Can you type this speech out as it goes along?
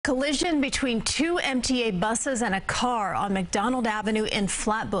Collision between two MTA buses and a car on McDonald Avenue in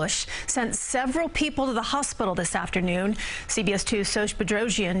Flatbush sent several people to the hospital this afternoon. CBS 2's Shosh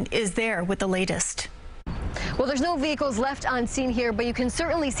Bedrosian is there with the latest. Well, there's no vehicles left on scene here, but you can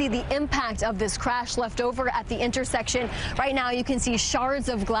certainly see the impact of this crash left over at the intersection. Right now, you can see shards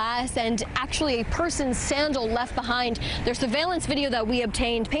of glass and actually a person's sandal left behind. Their surveillance video that we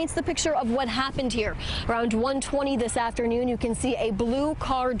obtained paints the picture of what happened here. Around 1:20 this afternoon, you can see a blue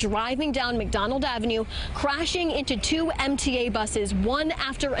car driving down McDonald Avenue, crashing into two MTA buses, one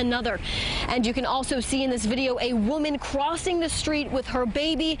after another. And you can also see in this video a woman crossing the street with her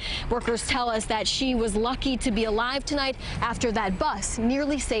baby. Workers tell us that she was lucky to be alive tonight after that bus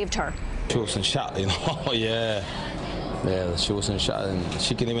nearly saved her. She was in shock, Yeah, she was in shock, and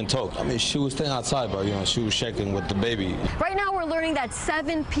she couldn't even talk. I mean, she was staying outside, but, she was shaking with the baby. Right now, we're learning that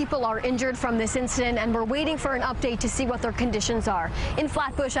 7 people are injured from this incident, and we're waiting for an update to see what their conditions are. In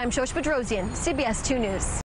Flatbush, I'm Shosh Bedrosian, CBS 2 News.